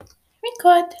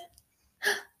Good.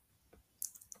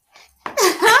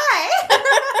 Hi.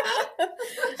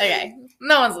 Okay,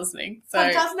 no one's listening. So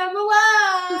Podcast number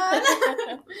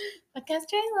 1. Podcast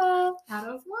trailer. Out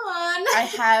of 1. I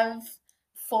have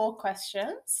 4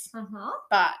 questions, Uh-huh.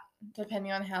 but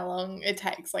depending on how long it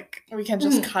takes, like we can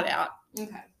just cut out.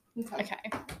 Okay. Okay.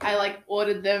 I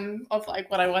ordered them of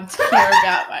what I want to hear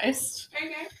about most.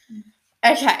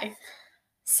 Okay.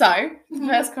 So the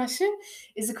first question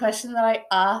is a question that I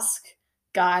ask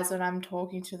guys when I'm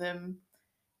talking to them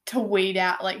to weed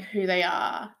out who they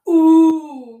are.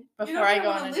 Ooh. Before I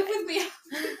go on to live with me.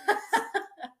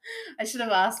 I should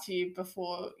have asked you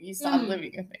before you started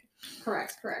living with me.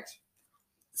 Correct.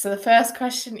 So the first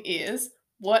question is,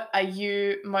 what are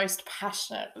you most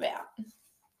passionate about?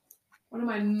 What am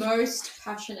I most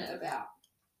passionate about?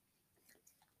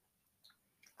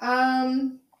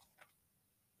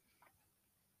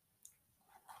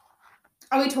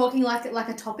 Are we talking like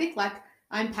a topic? Like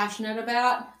I'm passionate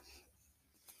about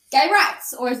gay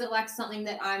rights, or is it something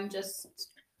that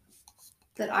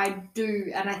that I do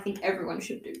and I think everyone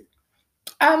should do?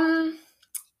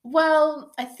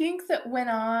 Well, I think that when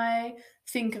I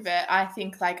think of it, I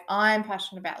think I'm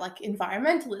passionate about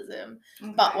environmentalism.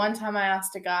 Okay. But one time I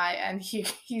asked a guy and he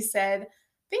said,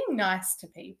 being nice to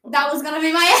people. That was gonna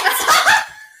be my answer.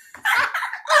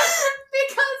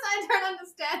 Because I don't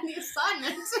understand the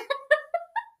assignment.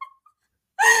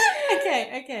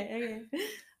 Okay.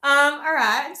 All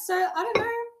right. So I don't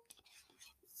know.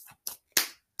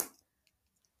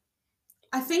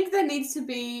 I think there needs to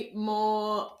be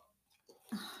more.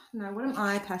 No, what am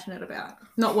I passionate about?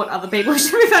 Not what other people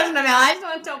should be passionate about. I just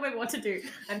want to tell people what to do.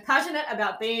 I'm passionate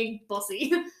about being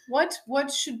bossy.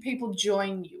 What should people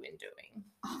join you in doing?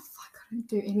 Oh fuck! I don't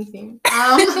do anything.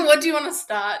 What do you want to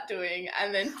start doing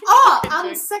and then?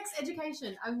 Sex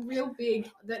education. I'm real big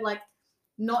that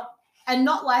not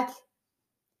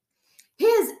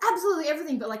here's absolutely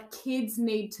everything, but kids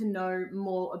need to know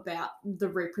more about the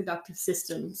reproductive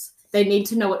systems. They need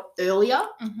to know it earlier,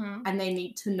 and they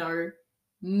need to know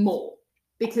more,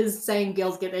 because saying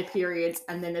girls get their periods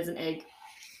and then there's an egg,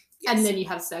 and then you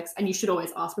have sex, and you should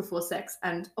always ask before sex,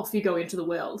 and off you go into the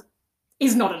world,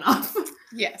 is not enough.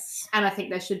 Yes. And I think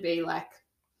there should be I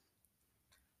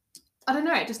don't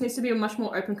know, it just needs to be a much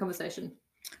more open conversation.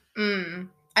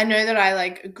 I know that I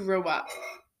grew up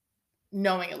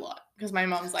knowing a lot because my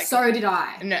mom's so did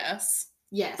I. A nurse.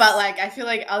 Yes. But I feel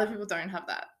like other people don't have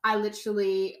that.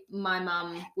 My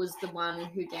mum was the one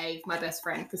who gave my best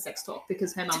friend the sex talk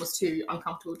because her mum was too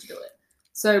uncomfortable to do it.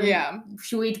 So yeah,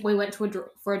 we went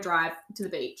for a drive to the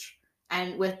beach,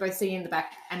 and we're both sitting in the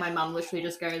back, and my mum literally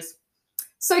just goes,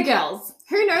 "So girls,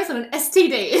 who knows what an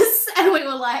STD is?" And we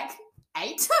were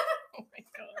 8. Oh my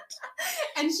god.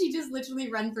 And she just literally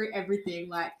ran through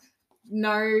everything.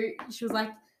 She was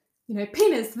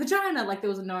penis, vagina. There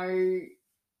was no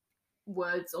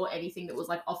words or anything that was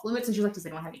off limits. And she was does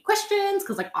anyone have any questions?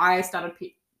 Because I started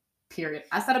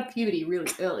puberty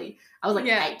really early. I was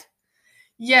 8.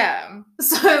 Yeah.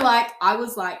 So I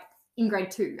was in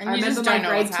grade 2. And I remember my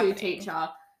grade 2 teacher,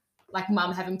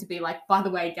 mum having to be by the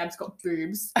way, Gab's got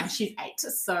boobs and she's 8.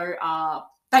 So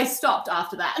they stopped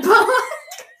after that.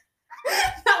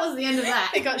 That was the end of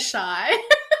that. They got shy.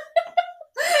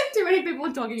 Too many people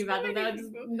were talking about them. They were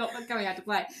just not coming out to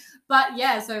play. But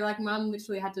yeah, so mum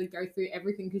literally had to go through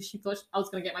everything because she thought I was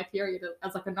going to get my period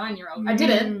as a 9-year-old. I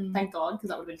didn't, thank God, because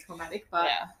that would have been traumatic. But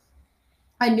yeah.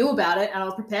 I knew about it and I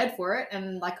was prepared for it.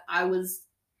 And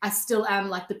I still am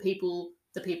the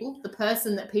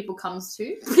person that people comes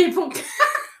to. People.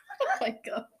 Oh my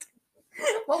God.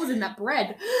 What was in that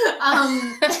bread?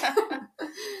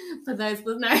 For those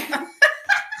that know.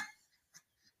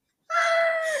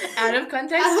 Out of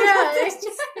context.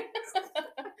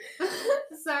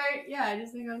 So yeah, I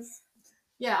just think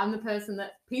I'm the person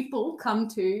that people come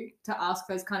to ask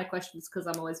those kind of questions because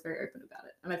I'm always very open about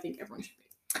it, and I think everyone should be.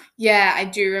 Yeah, I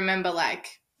do remember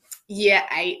year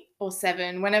 8 or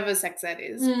 7, whenever sex ed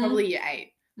is, probably year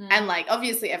 8. And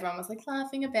obviously everyone was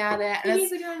laughing about it, and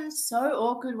it's so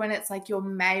awkward when it's your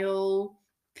male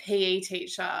PE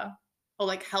teacher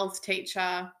or health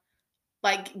teacher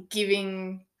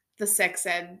giving the sex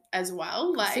ed as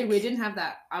well. See, we didn't have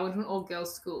that. I went to an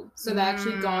all-girls school, so they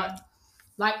actually got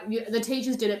the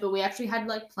teachers did it, but we actually had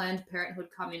Planned Parenthood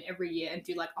come in every year and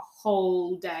do a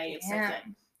whole day of sex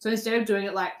ed. So instead of doing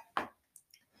it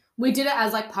we did it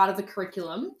as part of the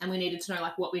curriculum, and we needed to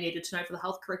know what we needed to know for the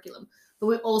health curriculum. But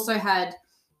we also had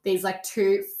these like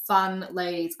two fun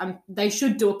ladies. They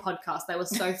should do a podcast. They were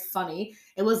so funny.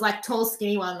 It was like tall,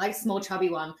 skinny one, like small, chubby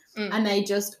one. And they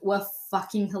just were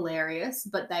fucking hilarious,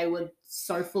 but they were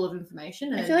so full of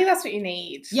information. And I feel like that's what you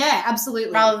need. Yeah,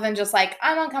 absolutely. Rather than just like,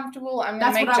 I'm uncomfortable, I'm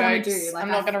going to make jokes. That's what I want to do. Like,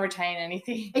 I'm not going to retain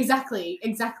anything. Exactly.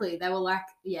 They were like,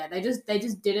 yeah, they just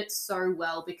did it so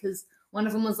well, because one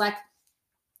of them was like,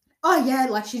 oh yeah,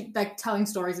 like she like telling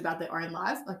stories about their own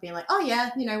life, like being like, oh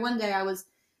yeah, you know, one day I was,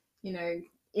 you know,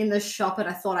 in the shop and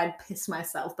I thought I'd piss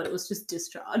myself, but it was just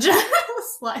discharge. It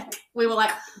was like, we were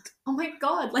like, oh my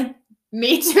God, like,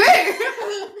 me too.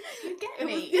 You get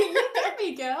me. You get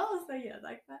me, girl. So yeah,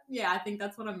 like that. Yeah, I think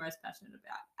that's what I'm most passionate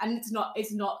about. And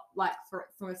it's not like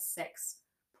from a sex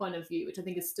point of view, which I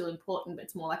think is still important, but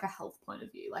it's more like a health point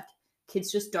of view. Like,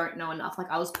 kids just don't know enough. Like,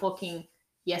 I was talking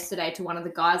yesterday to one of the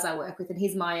guys I work with, and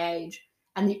he's my age,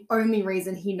 and the only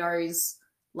reason he knows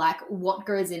like what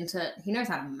goes into, he knows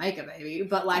how to make a baby,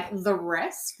 but like the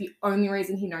rest, the only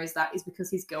reason he knows that is because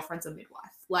his girlfriend's a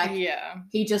midwife. Like, yeah,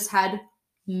 he just had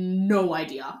no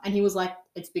idea. And he was like,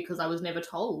 it's because I was never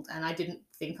told and I didn't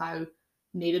think I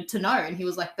needed to know. And he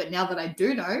was like, but now that I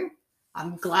do know,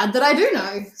 I'm glad that I do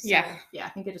know. So, yeah, I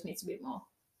think it just needs to be more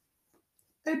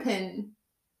open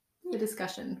the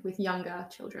discussion with younger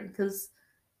children, because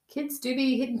kids do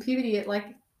be hitting puberty at like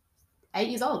 8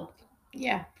 years old.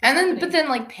 Yeah. And then, but then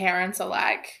like parents are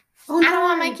like, oh, I don't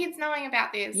want my kids knowing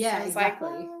about this. Yeah, so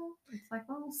exactly. It's like,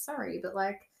 oh, sorry, but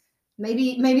like,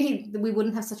 maybe we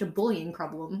wouldn't have such a bullying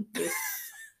problem if,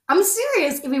 I'm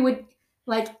serious, if we would,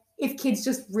 like, if kids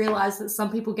just realize that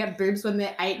some people get boobs when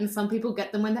they're 8 and some people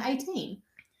get them when they're 18.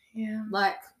 Yeah.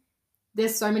 Like,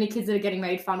 there's so many kids that are getting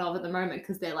made fun of at the moment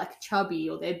because they're like chubby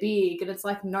or they're big, and it's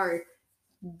like, no,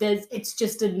 it's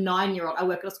just a 9-year-old. I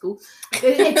work at a school.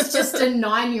 It's just a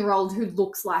 9-year-old who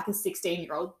looks like a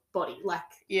 16-year-old body. Like,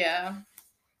 yeah.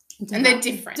 And they're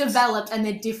different. Developed, and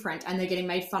they're different, and they're getting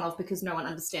made fun of because no one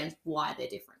understands why they're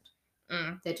different.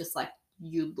 They're just like,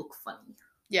 you look funny.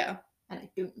 Yeah. And I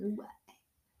don't know why.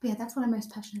 But yeah, that's what I'm most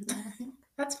passionate about, I think.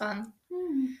 That's fun.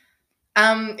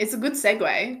 It's a good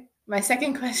segue. My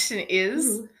second question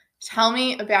is, tell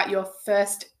me about your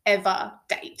first ever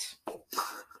date.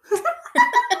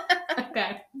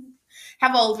 Okay.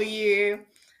 How old were you?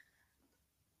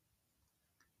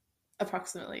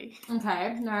 Approximately.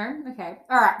 Okay. No. Okay.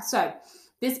 All right. So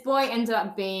this boy ended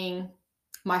up being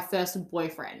my first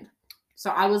boyfriend. So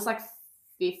I was like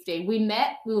 15. We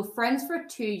were friends for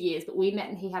 2 years, but we met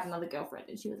and he had another girlfriend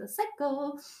and she was a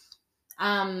psycho.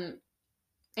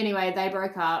 Anyway, they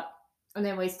broke up and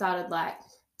then we started like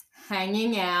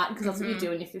hanging out, because that's what you do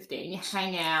when you're 15. You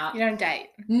hang out. You don't date.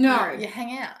 No. You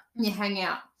hang out. You hang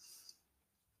out.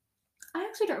 I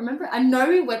actually don't remember. I know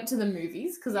we went to the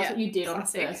movies because that's what you did on a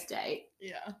first date.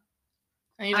 Yeah.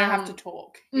 And you don't have to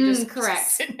talk. You just correct.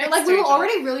 Sit next and like, to we were each other.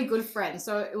 already really good friends.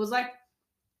 So it was like,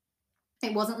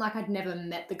 it wasn't like I'd never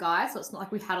met the guy. So it's not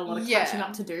like we had a lot of catching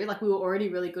up to do. Like, we were already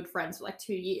really good friends for like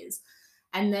 2 years.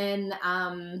 And then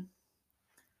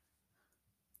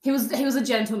he was a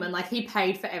gentleman. Like, he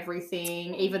paid for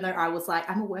everything, even though I was like,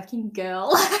 I'm a working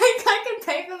girl. Like, I can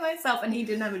pay for myself. And he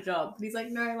didn't have a job. But he's like,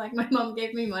 no, like, my mom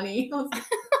gave me money. I was like,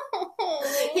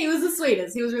 he was the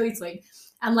sweetest. He was really sweet.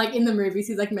 And like, in the movies,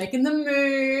 he's like making the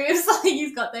moves. Like,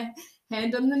 he's got the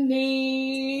hand on the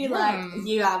knee. Like,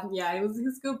 he was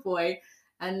a good boy.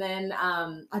 And then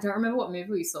I don't remember what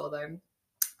movie we saw though.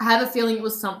 I have a feeling it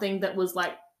was something that was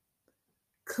like,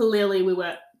 clearly we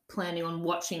weren't planning on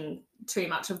watching too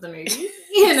much of the movie.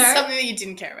 You know, something that you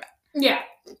didn't care about. Yeah,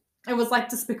 it was like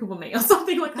Despicable Me or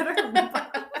something like that. I don't remember.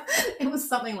 It was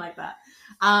something like that.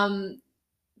 I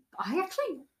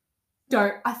actually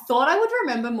don't. I thought I would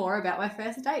remember more about my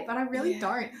first date, but I really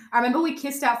don't. I remember we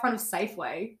kissed out front of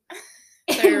Safeway.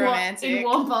 So romantic. In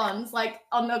warm bonds, like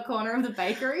on the corner of the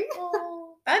bakery.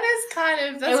 Oh, that is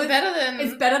kind of, that's better than...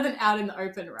 It's better than out in the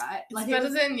open, right? Like, it's better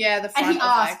than, the front. And he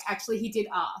asked, actually, he did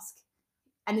ask.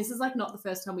 And this is like not the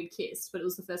first time we'd kissed, but it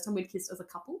was the first time we'd kissed as a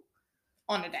couple.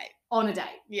 On a date. On a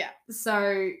date. Yeah.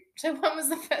 So when was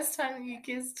the first time you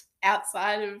kissed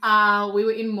outside of... we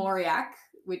were in Moriac,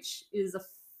 which is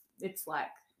it's like...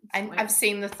 I've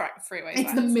seen the freeway.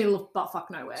 It's the middle of buttfuck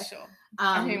nowhere. Sure.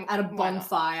 At a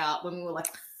bonfire when we were like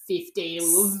 15.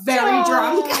 We were very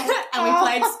drunk and we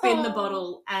played Spin the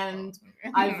Bottle, and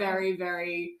I very,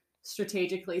 very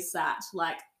strategically sat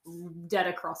like dead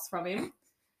across from him.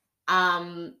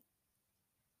 I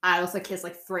also kissed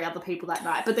like 3 other people that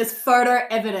night, but there's photo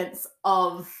evidence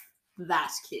of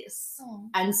that kiss.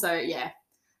 And so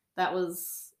that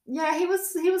was he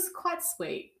was quite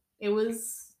sweet. It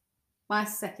was my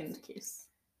second kiss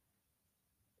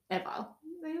ever.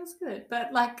 It was good,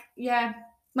 but like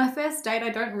My first date, I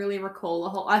don't really recall a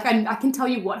whole... Like, I can tell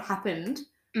you what happened,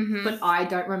 but I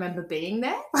don't remember being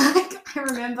there. Like, I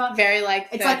remember... Very, like,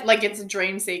 it's a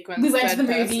dream sequence. We went to the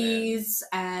movies,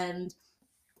 and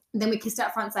then we kissed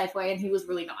out front Safeway, and he was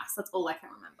really nice. That's all I can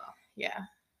remember. Yeah.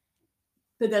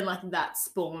 But then, like, that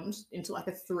spawned into, like,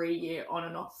 a 3-year on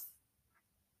and off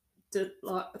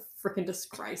freaking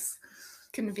disgrace.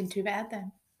 Couldn't have been too bad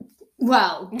then.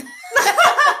 Well...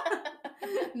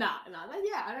 No,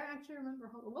 yeah, I don't actually remember.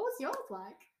 What was yours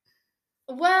like?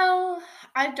 Well,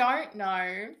 I don't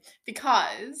know,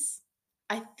 because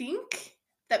I think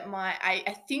that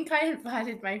I think I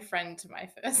invited my friend to my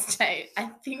first date. I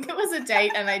think it was a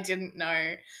date and I didn't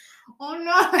know. Oh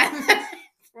no! And I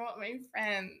brought my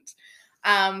friend.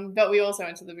 But we also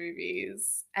went to the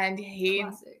movies, and he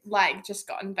like just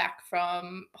gotten back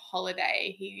from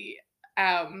holiday. He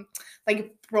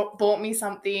like bought me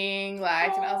something,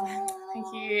 like, and I was like, thank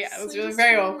you. It was really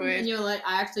very awkward. And you were like,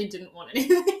 I actually didn't want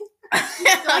anything.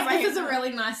 Like, this is a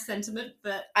really nice sentiment,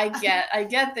 but I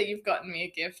get that you've gotten me a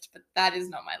gift, but that is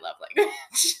not my love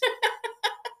language.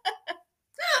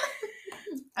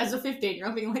 As a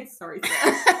 15-year-old being like, sorry,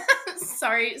 sir.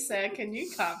 Sorry, sir, can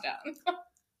you calm down?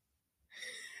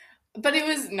 But it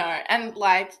was no, and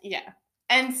like, yeah.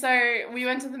 And so we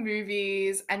went to the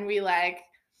movies, and we like,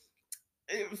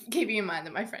 keeping in mind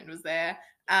that my friend was there,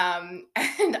 and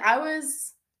I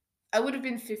would have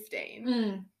been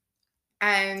 15,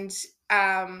 and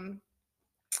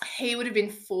he would have been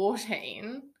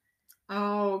 14.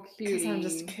 Oh, cutie. Because I'm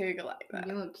just a cougar like that.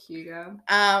 You're a cougar.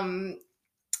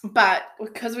 But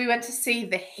because we went to see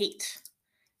The Heat,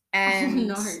 and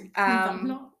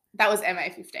that was MA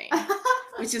 15,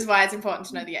 which is why it's important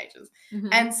to know the ages.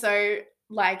 And so,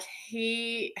 like,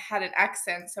 he had an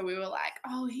accent, so we were like,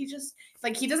 oh, he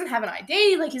doesn't have an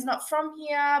ID, like, he's not from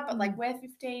here, but like, we're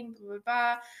 15, blah, blah,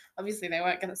 blah. Obviously, they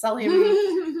weren't going to sell him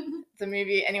the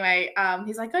movie. Anyway,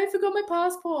 he's like, I forgot my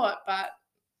passport, but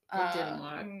it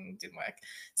didn't work.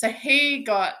 So he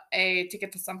got a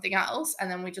ticket to something else, and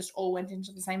then we just all went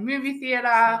into the same movie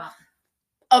theater.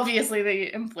 Obviously,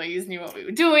 the employees knew what we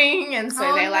were doing, and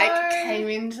so they came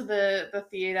into the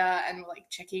theater and were like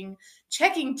checking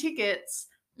tickets,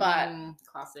 but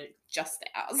classic, just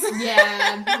ours.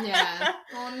 Yeah.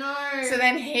 Oh no. So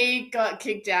then he got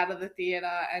kicked out of the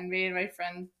theater, and me and my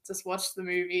friend just watched the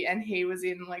movie, and he was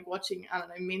in like watching, I don't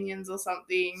know, Minions or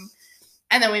something,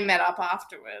 and then we met up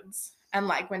afterwards and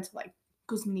like went to like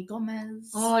Guzmini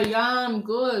Gomez. Oh, yum,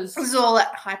 Guz. It was all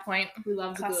at High Point. We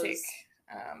love classic. Guz.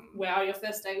 Wow, your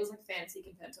first date was like fancy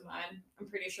compared to mine. I'm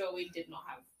pretty sure we did not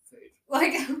have food.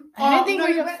 Like, I don't think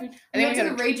we got food. We went to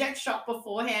the reject shop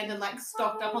beforehand and like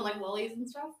stocked up on like lollies and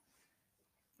stuff.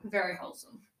 Very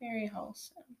wholesome. Very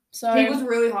wholesome. So he was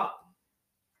really hot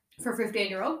for a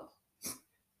 15-year-old.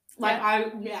 Like,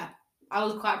 yeah. I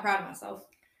was quite proud of myself.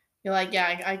 You're like,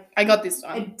 yeah, I got this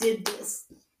one. I did this.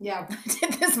 Yeah. I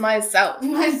did this myself.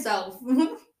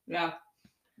 Yeah.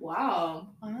 Wow.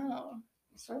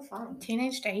 So fun.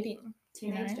 Teenage dating.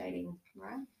 Dating,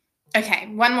 right? Okay,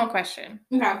 one more question.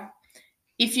 Okay.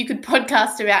 If you could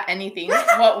podcast about anything,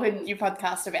 what would you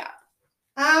podcast about?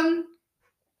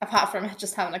 Apart from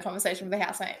just having a conversation with a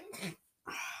housemate.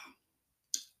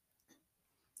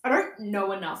 I don't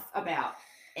know enough about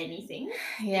anything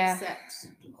except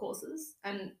horses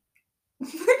and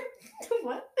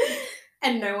what?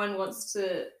 And no one wants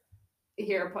to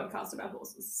hear a podcast about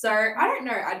horses. So I don't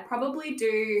know. I'd probably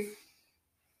do.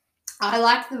 I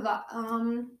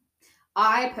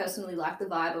personally like the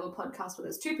vibe of a podcast where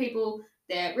there's two people,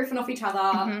 they're riffing off each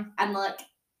other, and like,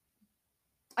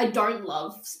 I don't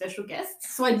love special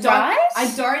guests. So I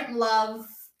don't love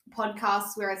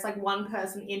podcasts where it's like one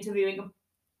person interviewing a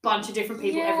bunch of different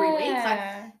people every week.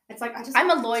 Like,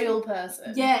 I'm a loyal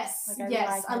person. Yes, like,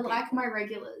 I like my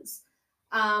regulars.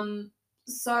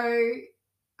 So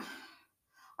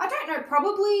I don't know,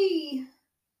 probably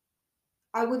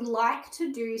I would like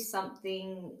to do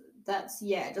something that's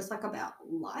just like about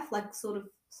life, like sort of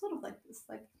like this,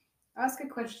 like ask a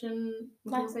question,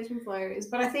 the conversation flows.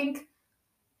 But I think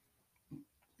I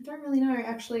don't really know,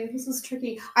 actually. This is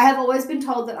tricky. I have always been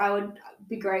told that I would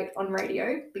be great on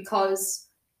radio because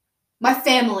my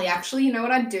family, actually, you know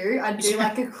what I'd do? I'd do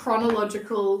like a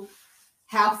chronological,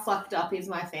 how fucked up is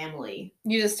my family?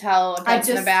 You just tell a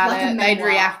person about like it, they'd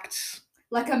react.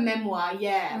 Like a memoir,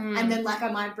 yeah. And then like I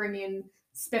might bring in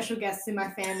special guests in my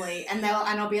family and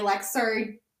I'll be like, so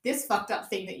this fucked up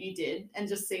thing that you did, and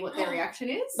just see what their reaction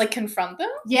is. Like confront them?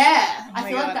 Yeah. I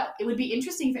feel like that it would be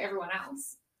interesting for everyone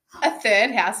else. A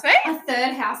third housemate? A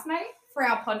third housemate for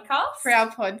our podcast.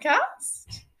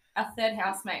 A third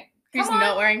housemate. Who's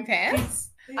not wearing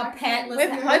pants? A pantless.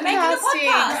 We're making a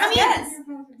podcast. Yes.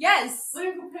 Yes.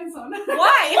 Let me put pants on.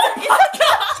 Why? It's a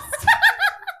cast.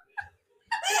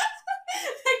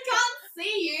 I can't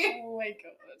see you. Oh my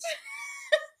god.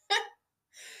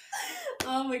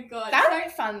 Oh my god. That would be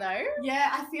fun though. Yeah,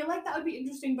 I feel like that would be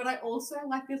interesting, but I also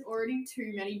like there's already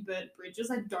too many burnt bridges.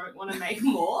 I don't want to make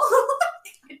more. I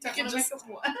don't want to make it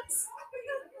worse.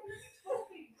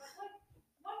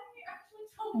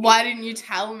 Why didn't you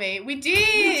tell me? We did.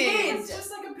 It's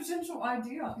just like a potential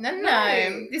idea.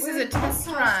 No. This is a test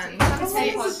run. It's a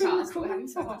This is- podcast. We're having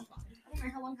so much fun. I don't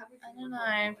know how long have we been?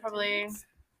 I don't know, probably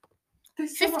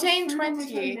There's so much 15, food on the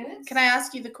 20. 10 minutes. Can I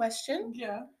ask you the question?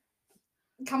 Yeah.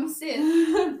 Come sit.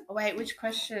 Oh, wait, which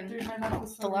question? Dude, my knife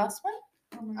was so The last one?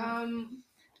 good. Oh my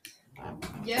God.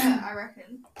 Yeah, I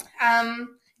reckon.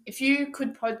 If you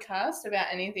could podcast about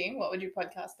anything, what would you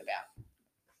podcast about?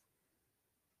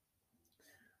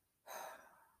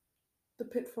 The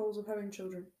pitfalls of having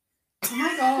children. Oh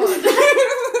my god.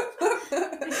 You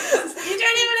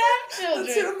don't even have That's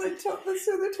the children. only topic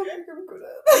I'm good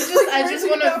at. I just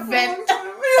want to vent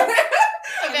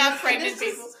about pregnant It's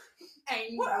just- people.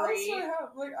 What else do I Angry. have?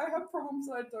 Like, I have problems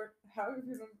that I don't have, if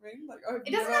you know what I mean. Like,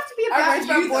 It doesn't have to be I about rant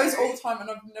about you, boys though. all the time, and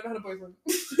I've never had a boyfriend.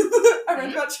 I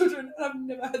rant about children, and I've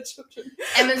never had children.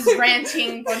 Emma's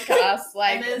ranting podcast.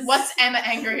 Like, Emma's- what's Emma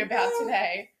angry about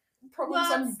today? Problems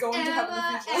I'm going to have in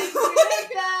the future.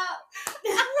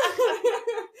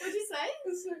 What'd you say?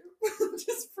 So,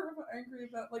 just forever angry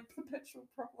about like perpetual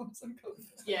problems I'm going to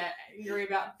have. Yeah, angry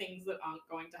about things that aren't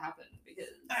going to happen because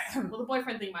well, the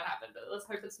boyfriend thing might happen, but let's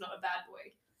hope it's not a bad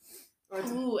boy. Or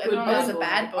it's Ooh, good everyone bad loves a boy.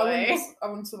 bad boy. I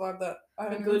wouldn't survive that. I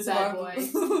haven't good even bad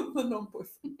survived the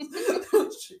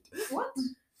non-boyfriend. Shit. What?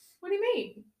 What do you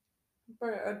mean?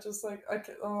 Bro, I just like I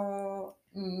couldn't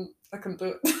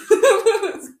do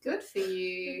it. Good for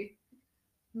you.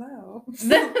 No.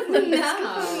 No.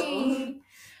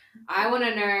 I want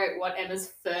to know what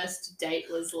Emma's first date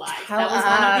was like. Tell that was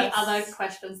one of us. the other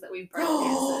questions that we broke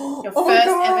answered. Your Oh my first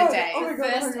God. ever date. Oh my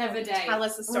God, First God. ever date. Tell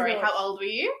us the story. God. How old were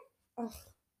you? Oh,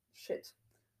 shit.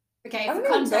 Okay, I for don't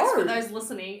even context, for know. those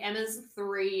listening, Emma's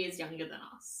 3 years younger than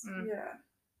us. Mm. Yeah.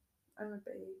 I'm a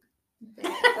babe.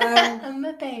 I'm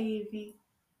a baby.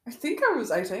 I think I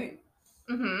was 18.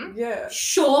 Mm-hmm. Yeah.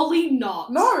 Surely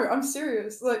not. No, I'm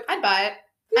serious. Like, I'd buy it.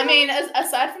 I mean,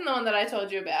 aside from the one that I told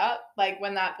you about, like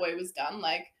when that boy was done,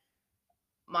 like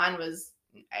mine was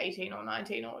 18 or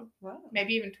 19 or wow.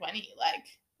 maybe even 20. Like,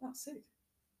 Oh, sick.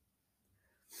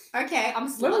 Okay, I'm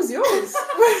When slow. was yours?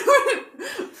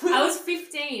 I was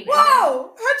 15.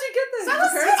 Wow! How'd you get this? So Did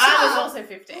was your parents- I was also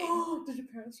 15. Did your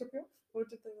parents drop you off? Or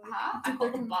did they like... Huh? I did got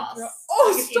they the come pick bus. you up?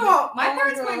 Oh, Like, stop! My Oh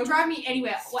parents God. wouldn't drive me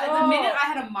anywhere. Well, the minute I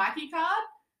had a Mikey card,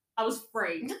 I was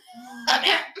free.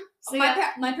 See my,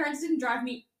 that? my parents didn't drive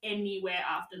me anywhere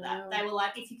after that. Wow. They were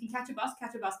like, if you can catch a bus,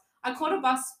 catch a bus. I caught a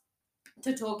bus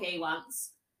to Torquay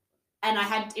once, and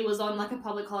it was on like a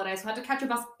public holiday, so I had to catch a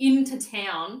bus into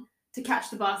town to catch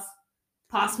the bus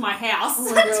past my house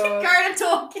Oh my to God. go to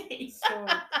Torquay. Stop.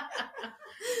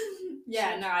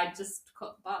 Yeah, no, I just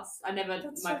caught the bus.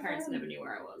 That's My so parents fun. never knew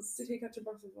where I was. Did he catch a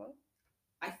bus as well?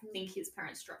 I think his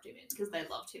parents dropped him in because they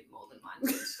loved him more than mine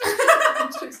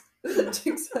did.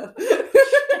 Checks out.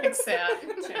 Checks out.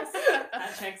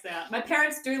 That checks out. My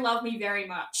parents do love me very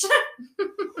much.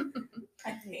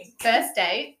 I think. First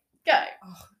date, go.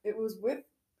 Oh, it was with...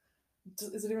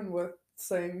 Is it even worth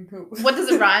saying who? What does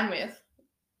it rhyme with?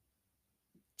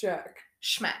 Jack.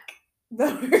 Schmack.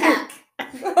 No. Jack.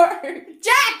 No.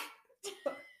 Jack!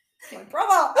 My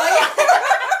brother.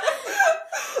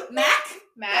 Mac?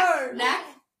 Mac. No. Nack?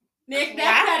 Nick, Whack?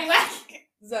 Nack, Patty, Whack.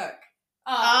 Zach.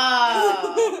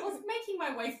 Oh. Oh. I was making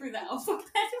my way through the alphabet.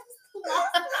 It was the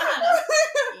last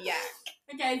one. Yeah.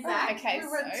 Okay, Zach. Okay, we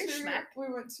went so, to schmack.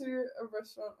 we went to a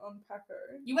restaurant on Paco.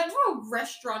 You went to a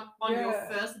restaurant on your Yeah.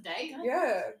 first date?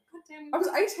 Yeah. God damn. I was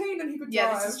 18 and he could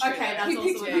Yeah, drive. this is true. Okay, that's he also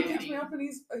picked, what he I picked mean. me up and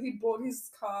he bought his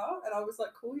car and I was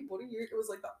like, cool, he bought a Ute. It was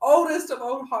like the oldest of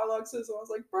old Hiluxes. And I was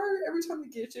like, bro, every time the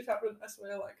gear shift happened, I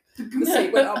swear, like, the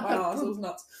seat went up my ass. It was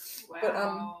nuts. Wow. But,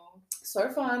 so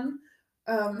fun.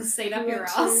 the seat up we your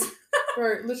went ass. to-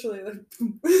 Bro, literally,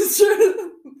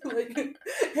 like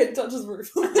head touches roof.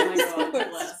 Oh my god,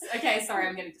 bless. Okay, sorry,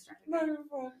 I'm getting distracted. No, you're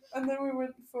fine. And then we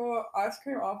went for ice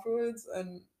cream afterwards,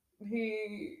 and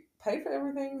he paid for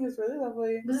everything. He was really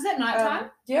lovely. Was this at night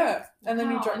time? Yeah, and then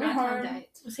he Wow, dropped a me nighttime home. date.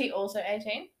 Was he also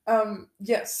 18?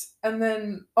 Yes, and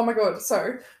then oh my god,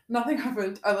 so nothing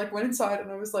happened. I like went inside,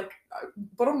 and I was like,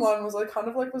 bottom line was I kind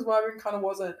of like was vibing, kind of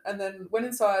wasn't, and then went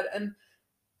inside, and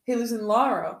he lives in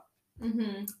Lara.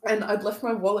 Mm-hmm. And I'd left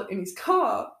my wallet in his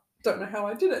car. Don't know how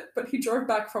I did it, but he drove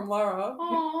back from Lara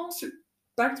Aww.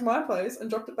 back to my place and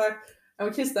dropped it back. And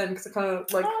we kissed then because I kind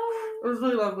of like It was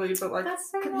really lovely, but like That's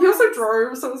so he also nice.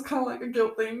 drove, so it was kind of like a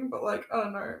guilt thing. But like I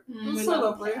don't know, it was We so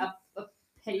love lovely. a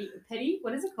petty.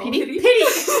 What is it called? Pity?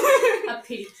 A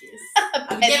pity kiss.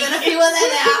 I'm giving a few of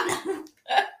that out.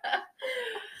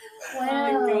 Wow.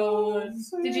 Oh my god.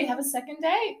 So, Did you have a second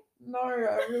date? No,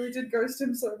 I really did ghost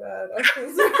him so bad. I feel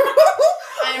so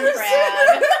I'm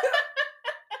proud.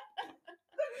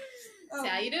 Um, That's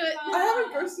how you do it. I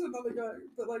haven't ghosted another guy,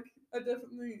 but like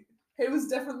he was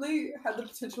definitely had the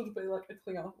potential to be like a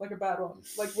clinger, like a bad one,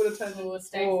 like would have turned Oh, into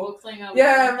stay full clinger.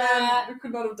 yeah, That. man, I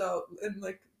could not have dealt and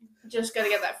like Just gotta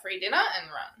get that free dinner and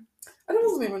run. I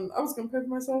was gonna pay for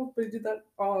myself, but he did that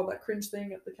cringe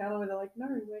thing at the counter where they're like, no,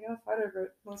 we're gonna fight over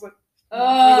it. And I was like,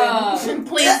 Oh.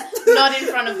 Please, not in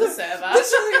front of the server.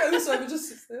 literally the server just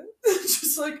sits there,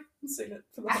 just like seen it.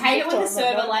 For the I hate it when the 100th time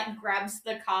server right like grabs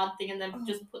the card thing and then Oh.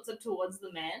 just puts it towards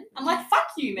the man. I'm like, fuck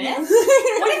you, man. now.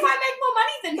 What if I make more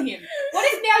money than him? What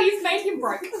if now you've made him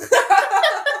broke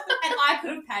and I could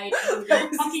have paid and That been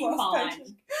was his fucking last fine? paycheck.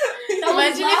 That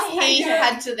was Imagine last if he paycheck.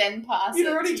 had to then pass You'd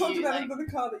it already to talked you, about like, it in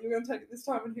the car that you were going to take it this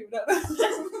time, and he would have.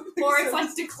 Or it's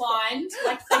like declined,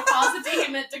 like they pass it to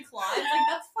him, it declines. Like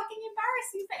that's fucking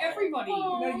embarrassing for everybody.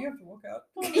 No, you have to walk out.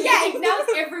 Yeah, that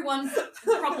was everyone's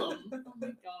problem. Oh my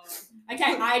god.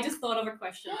 Okay, I just thought of a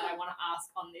question that I want to ask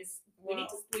on this. We need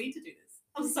to do this.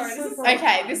 I'm sorry. This is so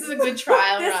okay, fun. this is a good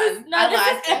trial This run. is no. I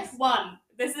This like is F1.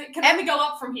 This is can only go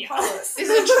up from here. Pilot. this. This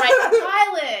is a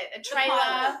pilot, a trailer,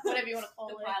 pilot. whatever you want to call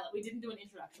The it. pilot. We didn't do an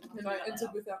introduction. And I entered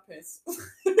without pants.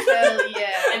 Hell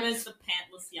yeah. Emma's the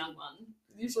pantless young one.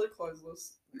 Usually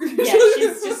clothesless. Yeah,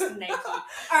 she's just naked.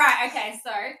 All right. Okay.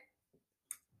 So.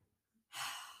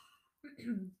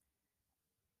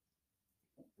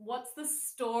 What's the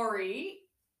story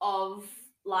of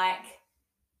like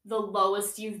the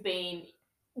lowest you've been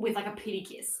with like a pity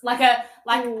kiss?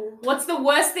 Ooh. What's the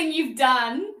worst thing you've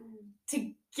done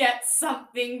to get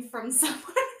something from someone?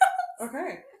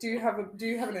 Okay. Do you have an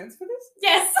answer for this?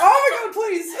 Yes. Oh my god,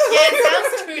 please. Yeah,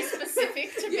 it sounds too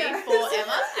specific to Yeah. be for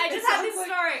Emma. I just It have this sounds like-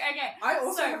 story. Okay. I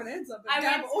also So, have an answer, but I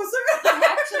Gab went- also.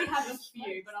 I actually have a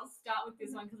few, but I'll start with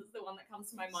this one because it's the one that comes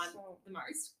to my mind the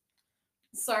most.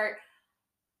 So,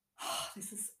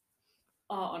 this is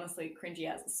honestly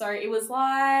cringy as. So it was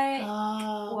like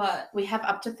what? We have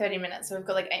up to 30 minutes, so we've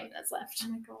got like 8 minutes left. Oh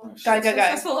my gosh. Go, it's go, so go.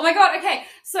 stressful. Oh my god, okay.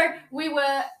 So we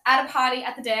were at a party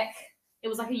at the deck. It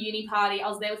was like a uni party. I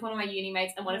was there with one of my uni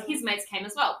mates and one of his mates came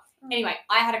as well. Anyway,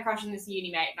 I had a crush on this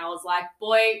uni mate and I was like,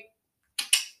 boy,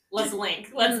 let's link.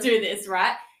 Let's do this,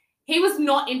 right? He was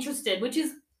not interested, which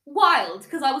is wild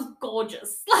because I was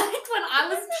gorgeous. Like when I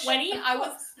was 20, I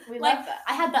was We like, love that.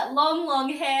 I had that long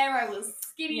hair. I was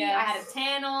skinny. Yes. I had a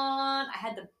tan on. I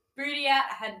had the booty out.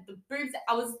 I had the boobs.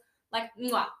 I was like,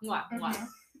 mwah, mwah, mwah. Mhm.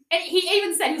 And he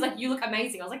even said, he was like, you look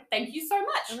amazing. I was like, thank you so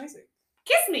much. Amazing.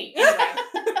 Kiss me.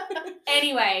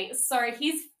 Anyway, so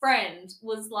his friend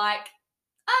was like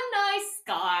a nice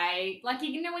guy. Like,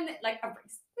 you know, when, like, a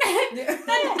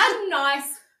a nice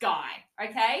guy,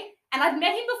 okay? And I'd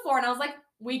met him before and I was like,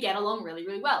 we get along really,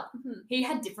 really well. Mhm. He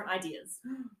had different ideas.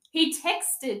 He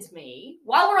texted me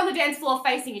while we're on the dance floor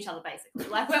facing each other, basically.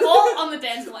 Like, we're all on the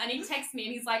dance floor and he texts me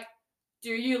and he's like,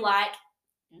 do you like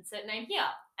insert name here?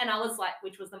 And I was like,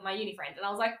 which was my uni friend. And I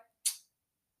was like,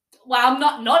 well,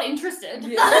 I'm not interested.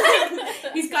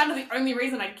 Yeah. He's kind of the only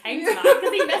reason I came tonight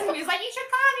because he messaged me. He's like, you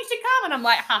should come. And I'm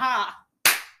like, haha,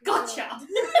 gotcha.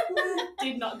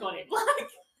 Did not got him. Like,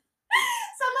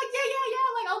 so I'm like, yeah,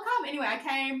 like, I'll come. Anyway, I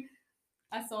came,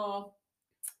 I saw,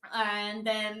 and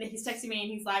then he's texting me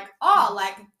and he's like, oh,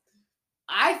 like,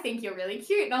 I think you're really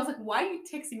cute. And I was like, why are you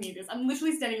texting me this? I'm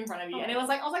literally standing in front of you. And I was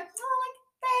like, oh, like,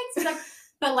 thanks. He's like,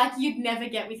 but like, you'd never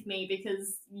get with me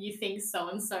because you think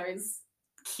so-and-so's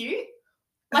cute.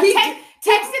 Like, He texted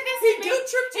this He to me. guilt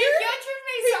tripped He you? guilt tripped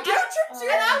me. He So guilt tripped you?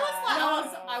 and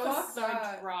I was Fuck so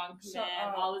that. drunk, Shut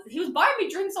man. up. He was buying me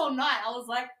drinks all night. I was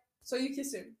like, So you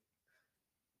kissed him?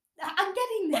 I'm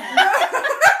getting there.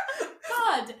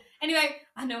 God. Anyway,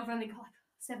 I know I've only got like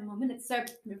 7 more minutes. So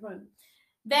You're fine.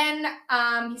 then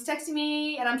he's texting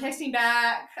me and I'm texting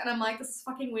back and I'm like, this is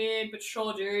fucking weird, but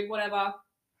sure, dude, whatever.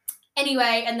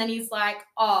 Anyway, and then he's like,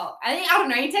 oh, I don't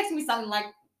know, he texted me something like,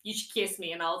 you should kiss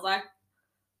me. And I was like,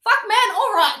 fuck, man,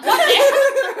 all right.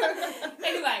 Goddamn.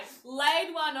 Anyway,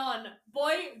 laid one on.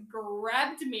 Boy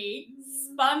grabbed me,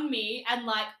 spun me, and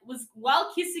like was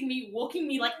while kissing me, walking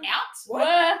me like out. What?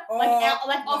 Like Oh, out,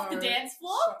 like off the no. dance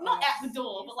floor, Shut not up. out the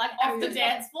door, but like off the Yeah.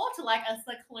 dance floor to like a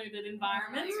secluded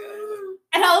environment. Oh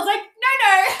And I was like,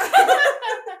 no.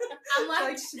 I'm my God.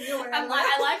 like, shimmy away I'm out like,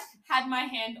 of I like had my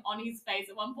hand on his face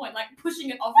at one point, like pushing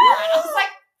it off mine. I was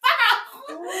like, fuck that.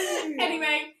 off.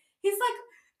 Anyway, he's like,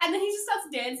 And then he just starts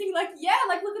dancing, like, yeah,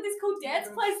 like, look at this cool dance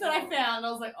place that I found. And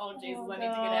I was like, oh, Jesus, I need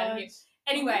to get out of here.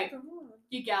 Anyway,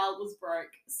 your gal was broke.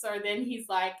 So then he's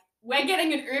like, we're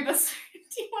getting an Uber soon.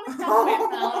 Do you want to come with?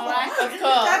 And I was like, of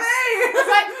course. I was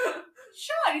like,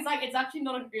 sure. And he's like, it's actually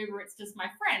not an Uber, it's just my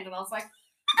friend. And I was like,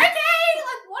 okay,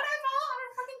 like, whatever. I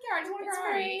don't fucking care. I just want to go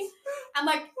home. And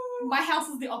like, my house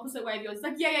is the opposite way of yours. It's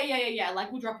like, yeah.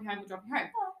 Like, we'll drop you home.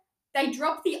 They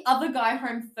drop the other guy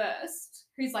home first,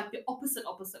 who's like the opposite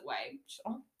way.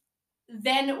 Sure.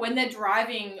 Then when they're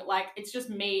driving, like, it's just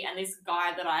me and this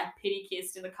guy that I pity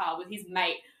kissed in the car with his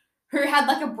mate, who had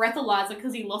like a breathalyzer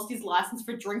because he lost his license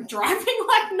for drink driving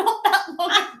like not that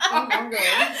long ago.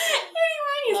 Anyway,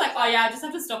 he's like, oh yeah, I just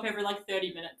have to stop every like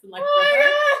 30 minutes and like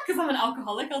because I'm an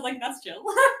alcoholic. I was like, that's chill.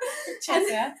 And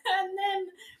then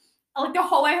like the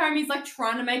whole way home, he's like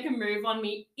trying to make a move on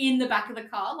me in the back of the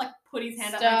car, like put his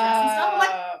hand up my dress and stuff. I'm like,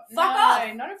 fuck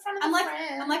off. Not in front of the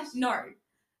friends. I'm like,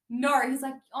 no. He's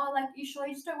like, oh, like, you sure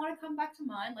you just don't want to come back to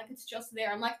mine? Like, it's just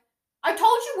there. I'm like, I told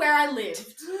you where I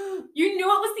lived. You knew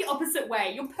it was the opposite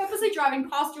way. You're purposely driving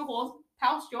past your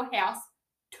house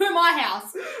to my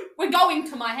house. We're going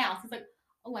to my house. He's like,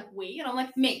 I'm like, we? And I'm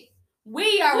like, me.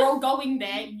 We are all going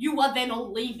there. You are then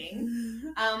all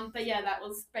leaving. But yeah, that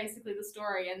was basically the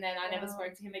story. And then I never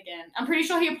spoke to him again. I'm pretty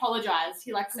sure he apologized.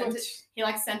 He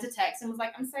sent a text and was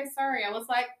like, I'm so sorry. I was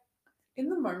like, in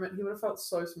the moment, he would have felt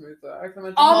so smooth though. I can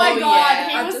imagine. Oh my God.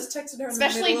 Yeah. I just texted her in the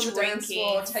middle of the dance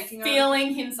floor,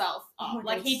 feeling himself up. Oh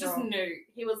like, he just knew.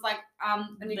 He was like,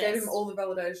 and you gave him all the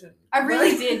validation. I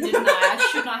really did, didn't I? I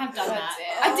should not have done that.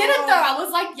 I didn't though. I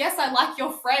was like, yes, I like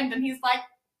your friend. And he's like,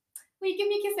 will you give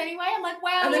me a kiss anyway? I'm like,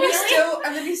 wow. And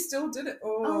then he still did it.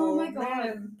 Oh my God.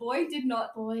 Man. Boy did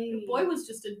not. The boy was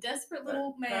just a desperate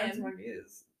little man. That's my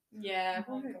ears. Yeah.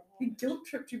 Oh, he guilt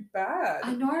tripped you bad.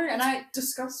 I know, and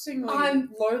disgustingly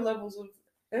low levels of.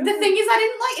 The thing is, I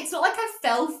didn't it's not like I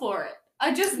fell for it.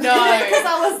 I just no, because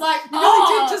I was like, you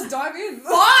did just dive in.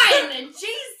 Fine,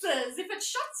 Jesus, if it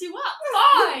shuts you up,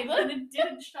 fine. And it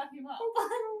didn't shut him up.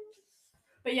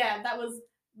 But yeah, that was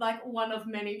like one of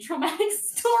many traumatic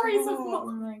stories of mine.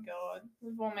 Oh my God,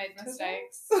 we've all made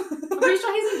mistakes. I'm pretty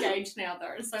sure he's engaged now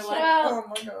though, so like, oh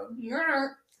my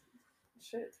God,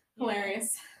 shit,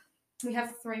 hilarious. We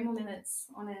have 3 more minutes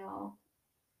on our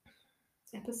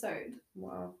episode.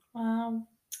 Wow.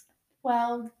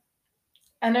 Well,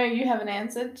 I know you haven't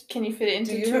answered. Can you fit it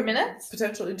into 2 minutes?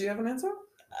 Potentially. Do you have an answer?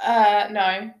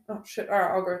 No. Oh shit. All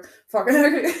right, I'll go. Fuck.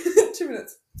 Okay. 2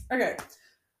 minutes. Okay.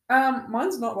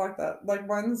 Mine's not like that. Like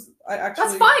mine's, I actually.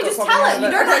 That's fine. Just tell it.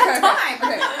 You don't have time.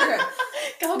 Okay.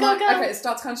 Go. Okay. It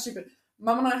starts kind of stupid.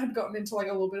 Mum and I had gotten into like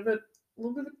a little bit of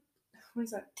what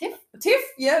is that? Tiff? A tiff?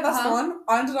 Yeah, that's the one.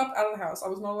 I ended up out of the house. I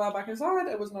was not allowed back inside.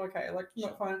 It was not okay. Like,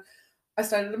 not fine. I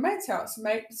stayed at a mate's house.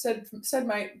 Said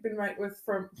mate, been mate with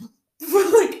for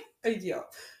like a year.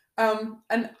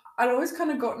 And I'd always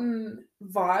kind of gotten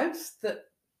vibes that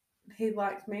he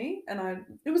liked me, and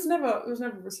it was never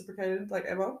reciprocated, like,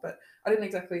 ever, but I didn't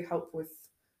exactly help with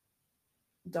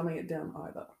dumbing it down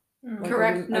either. Like,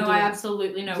 correct. I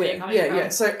absolutely know where you're coming from. Yeah.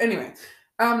 So anyway,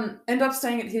 ended up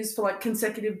staying at his for like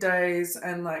consecutive days,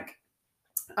 and like,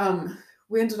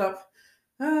 we ended up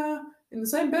in the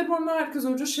same bed one night because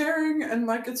we were just sharing, and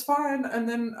like it's fine. And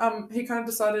then he kind of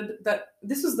decided that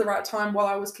this was the right time while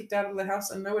I was kicked out of the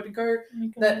house and nowhere to go,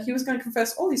 that he was going to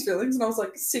confess all these feelings, and I was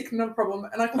like, sick, no problem.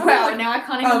 And I kind of like, now I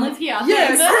can't even live here.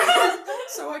 Yeah.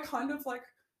 So I kind of like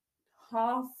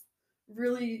half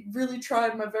really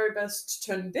tried my very best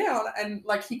to turn him down, and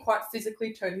like he quite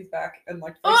physically turned his back and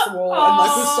like faced the wall and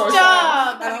like was so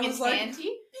sad. And I was like,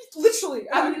 literally,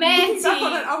 looking back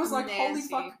on it, I was like, holy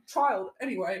fuck, child.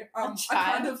 Anyway, I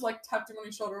kind of like tapped him on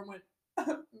his shoulder and went,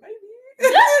 maybe.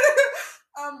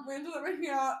 We ended up making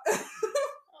out.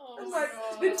 And like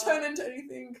didn't turn into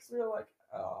anything because we were like,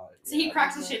 oh. So he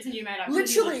cracked the shits and you made up.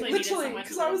 Literally,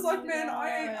 because I was like, man,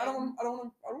 I don't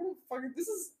want to fucking. This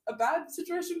is a bad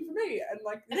situation for me, and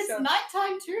like. And it's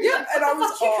nighttime too. Yeah, like, and I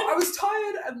was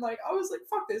tired, and like I was like,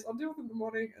 fuck this, I'll deal with it in the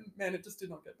morning. And man, it just did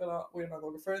not get better. We're no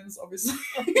longer friends, obviously.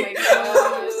 Oh my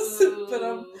God.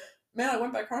 But man, I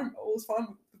went back home. All was fine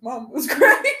with Mum. It was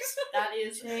great. That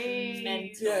is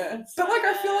mental. Yeah, but like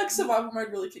I feel like survival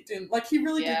mode really kicked in. Like he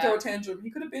really did throw a tantrum. He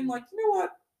could have been like, you know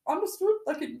what, understood.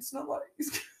 Like it's not like.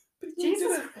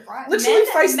 Jesus Christ. Literally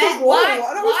faced the wall. And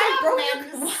I was like, bro,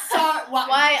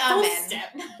 why are full men?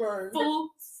 Step. Bro. Full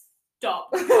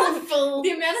stop. Full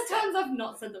the amount of times I've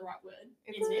not said the right word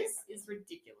in this is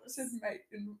ridiculous. I said mate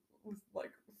with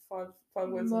like five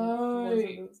words. No.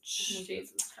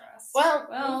 Jesus Christ. Well,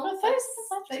 Those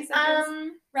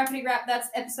Rapidly wrap. That's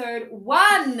episode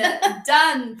 1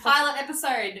 done. Pilot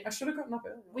episode. I should have gotten up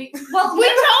earlier. We told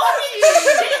you.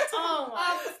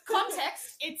 Oh,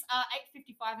 Context: it's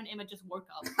 8:55 and Emma just woke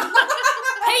up.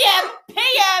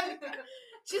 PM.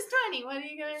 She's 20. What are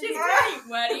you